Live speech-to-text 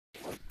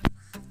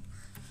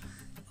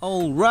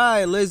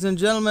Alright, ladies and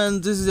gentlemen,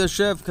 this is your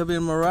chef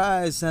Khabir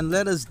Moraes, and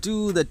let us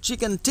do the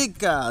chicken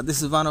tikka.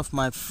 This is one of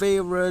my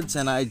favorites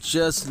and I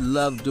just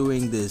love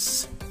doing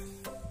this.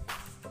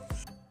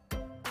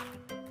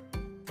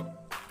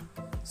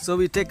 So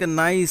we take a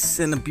nice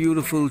and a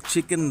beautiful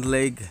chicken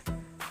leg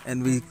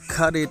and we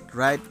cut it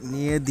right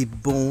near the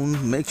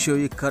bone. Make sure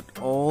you cut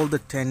all the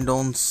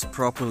tendons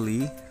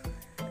properly,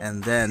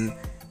 and then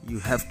you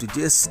have to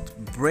just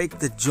break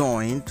the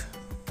joint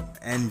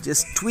and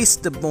just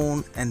twist the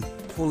bone and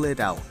pull it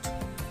out.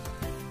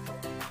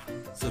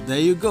 So there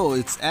you go,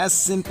 it's as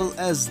simple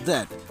as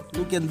that.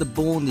 Look at the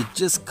bone, it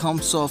just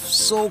comes off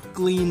so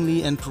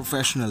cleanly and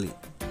professionally.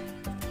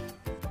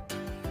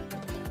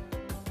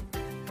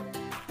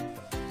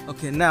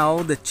 Okay,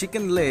 now the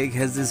chicken leg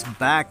has this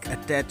back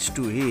attached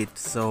to it,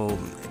 so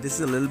this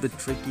is a little bit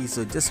tricky.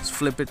 So just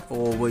flip it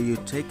over, you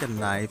take a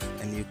knife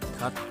and you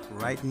cut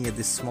right near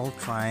this small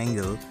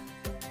triangle.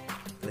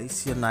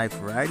 Place your knife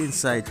right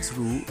inside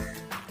through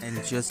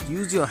and just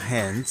use your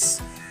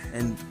hands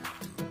and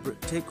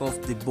take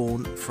off the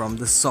bone from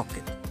the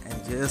socket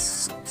and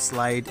just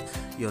slide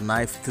your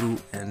knife through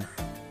and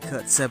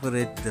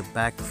separate the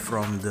back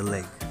from the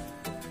leg.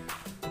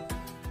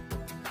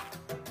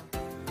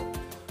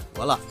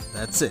 Voila,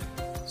 that's it.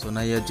 So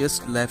now you're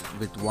just left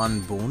with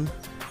one bone,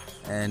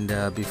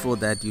 and before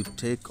that you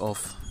take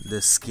off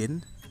the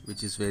skin,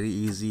 which is very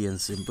easy and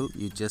simple.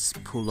 You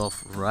just pull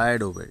off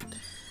right over it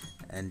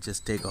and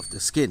just take off the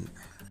skin.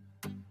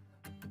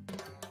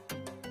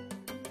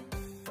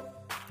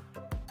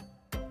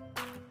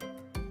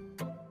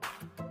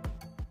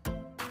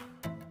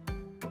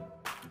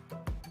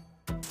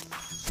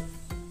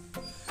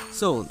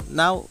 So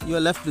now you're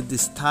left with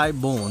this thigh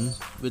bone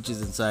which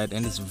is inside,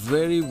 and it's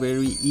very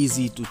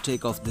easy to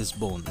take off this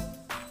bone.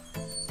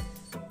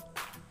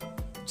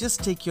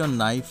 Just take your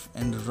knife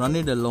and run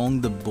it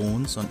along the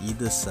bones on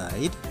either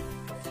side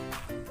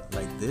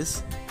like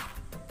this.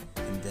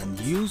 And then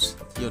use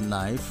your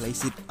knife,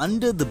 place it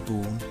under the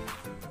bone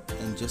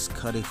and just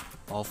cut it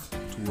off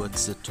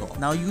towards the top.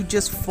 Now you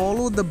just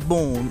follow the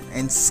bone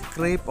and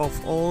scrape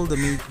off all the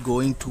meat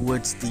going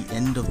towards the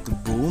end of the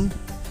bone,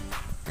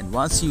 and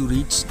once you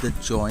reach the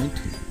joint,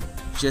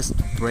 just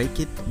break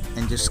it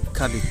and just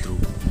cut it through.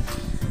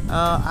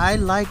 I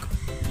like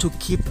to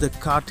keep the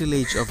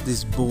cartilage of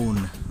this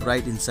bone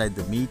right inside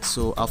the meat,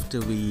 so after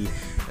we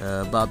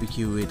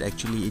barbecue it,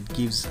 actually it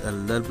gives a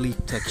lovely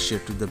texture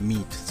to the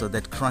meat, so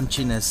that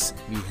crunchiness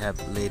we have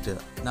later.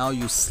 Now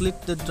you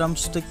slit the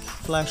drumstick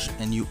flesh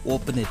and you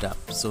open it up,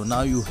 so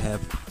now you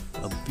have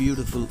a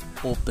beautiful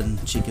open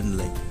chicken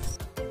leg.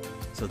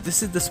 So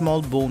this is the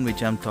small bone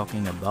which I'm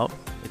talking about.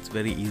 It's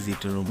very easy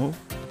to remove.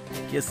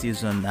 Just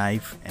use a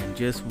knife and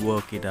just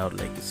work it out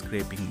like a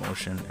scraping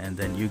motion, and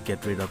then you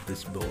get rid of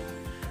this bone.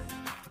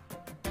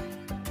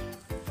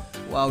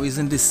 Wow,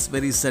 isn't this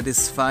very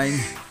satisfying?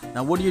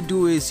 Now what you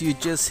do is you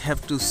just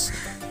have to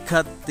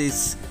cut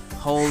this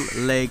whole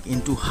leg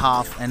into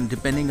half, and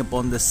depending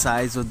upon the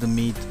size of the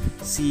meat,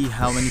 see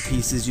how many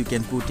pieces you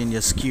can put in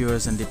your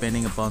skewers, and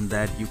depending upon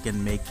that you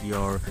can make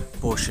your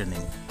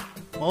portioning.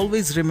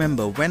 Always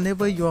remember,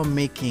 whenever you are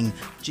making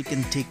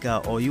chicken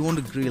tikka or you want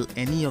to grill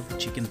any of the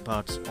chicken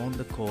parts on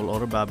the coal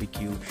or a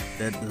barbecue,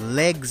 the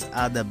legs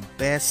are the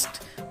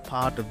best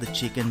part of the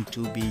chicken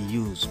to be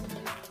used.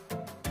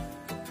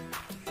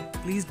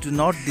 Please do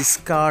not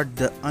discard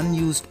the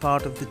unused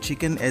part of the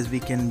chicken, as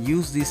we can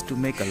use this to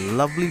make a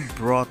lovely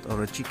broth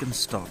or a chicken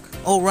stock.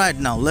 Alright,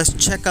 now let's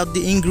check out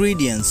the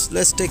ingredients.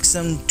 Let's take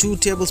some 2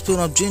 tablespoons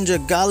of ginger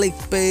garlic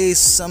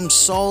paste, some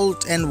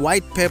salt and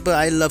white pepper.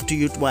 I love to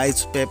use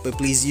white pepper.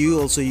 Please you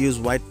also use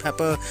white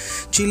pepper.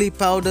 Chili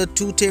powder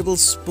 2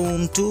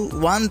 tablespoons,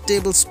 1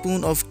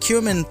 tablespoon of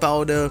cumin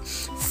powder,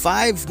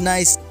 5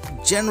 nice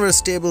generous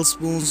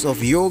tablespoons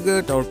of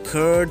yogurt or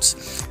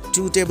curds,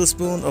 2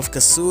 tablespoons of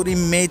kasuri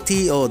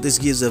methi. Oh, this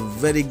gives a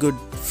very good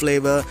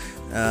flavor.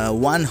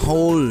 1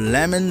 whole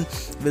lemon.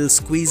 Will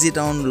squeeze it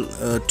on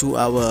to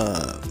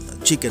our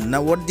chicken.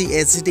 Now what the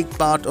acidic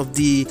part of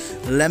the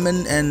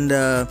lemon and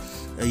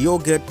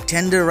yogurt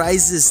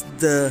tenderizes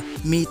the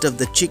meat of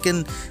the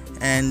chicken,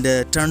 and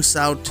turns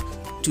out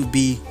to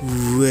be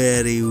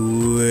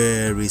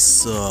very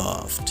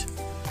soft.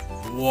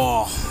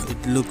 Wow,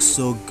 it looks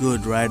so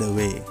good right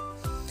away.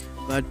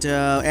 But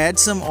add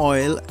some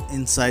oil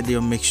inside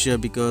your mixture,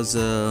 because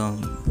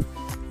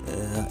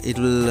it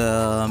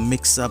will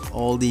mix up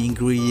all the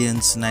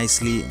ingredients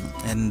nicely,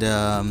 and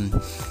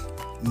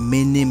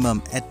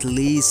minimum at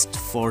least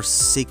for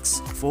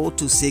 4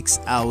 to 6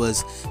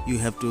 hours you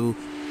have to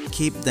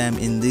keep them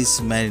in this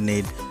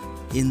marinade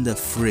in the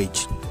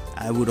fridge.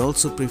 I would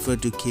also prefer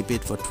to keep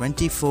it for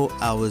 24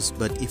 hours,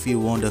 but if you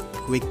want a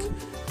quick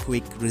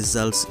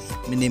results,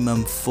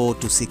 minimum 4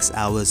 to 6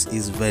 hours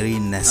is very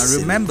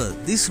necessary. Now remember,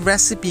 this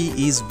recipe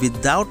is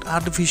without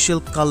artificial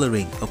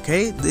coloring,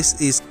 okay?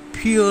 This is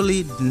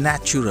purely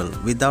natural,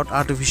 without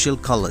artificial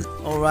color.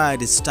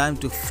 Alright, it's time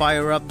to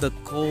fire up the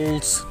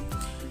coals.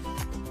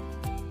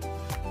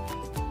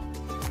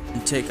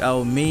 Take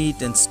our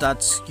meat and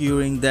start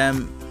skewering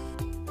them.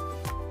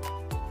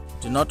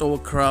 Do not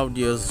overcrowd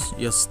your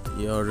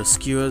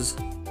skewers.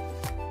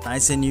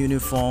 Nice and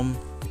uniform.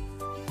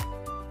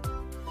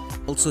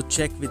 Also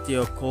check with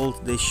your coals,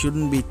 they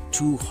shouldn't be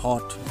too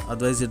hot,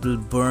 otherwise it will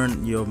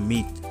burn your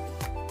meat.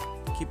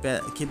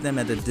 Keep them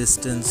at a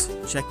distance.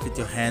 Check with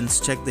your hands,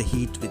 check the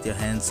heat with your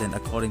hands, and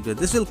according to it,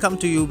 this will come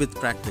to you with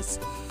practice.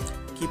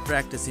 Keep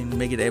practicing,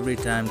 make it every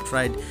time.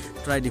 Try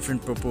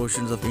different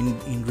proportions of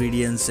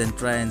ingredients and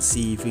try and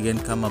see if you can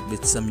come up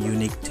with some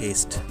unique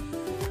taste.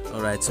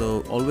 Alright,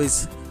 so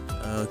always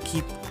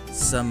keep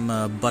some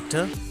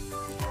butter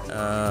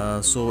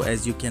so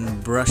as you can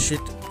brush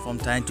it from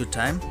time to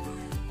time,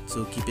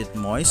 so keep it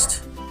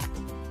moist.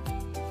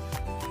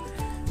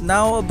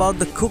 Now about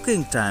the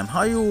cooking time,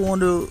 how you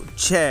want to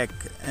check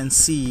and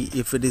see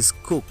if it is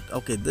cooked.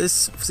 Okay,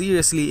 this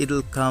seriously,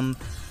 it'll come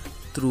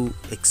through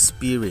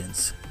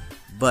experience,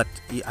 but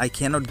I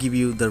cannot give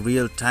you the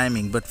real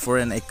timing, but for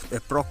an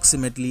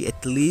approximately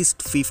at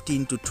least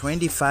 15 to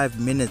 25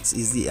 minutes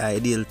is the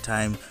ideal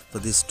time for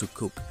this to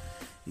cook.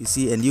 You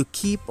see, and you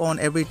keep on,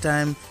 every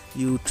time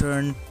you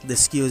turn the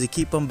skewers, you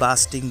keep on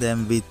basting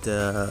them with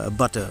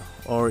butter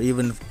or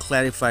even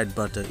clarified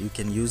butter. You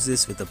can use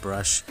this with a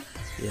brush.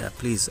 Yeah,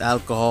 please,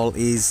 alcohol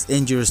is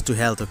injurious to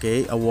health,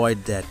 okay?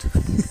 Avoid that.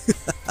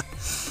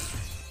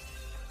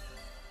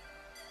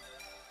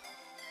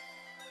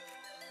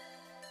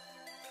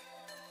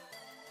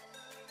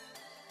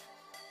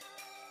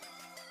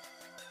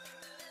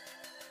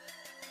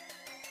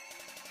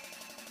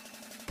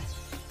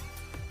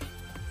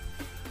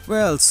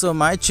 Well, so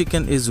my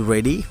chicken is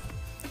ready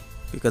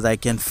because I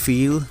can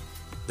feel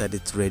that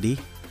it's ready.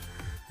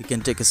 You can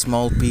take a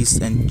small piece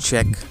and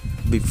check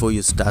before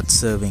you start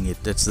serving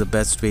it. That's the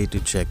best way to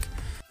check.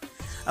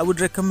 I would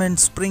recommend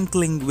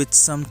sprinkling with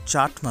some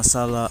chaat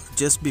masala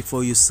just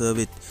before you serve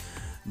it,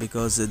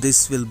 because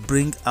this will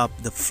bring up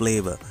the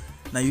flavor.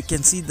 Now you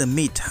can see the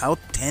meat, how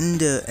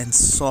tender and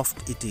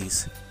soft it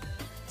is.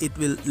 It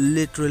will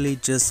literally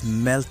just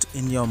melt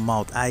in your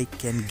mouth. I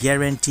can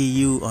guarantee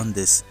you on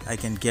this.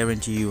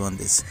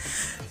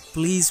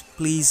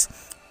 Please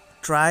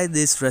try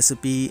this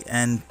recipe,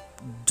 and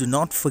do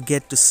not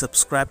forget to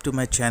subscribe to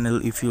my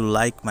channel if you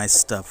like my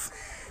stuff.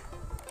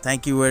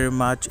 Thank you very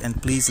much,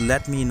 and please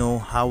let me know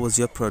how was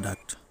your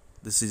product.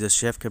 This is your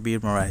chef Khabir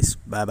Moraes.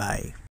 Bye bye.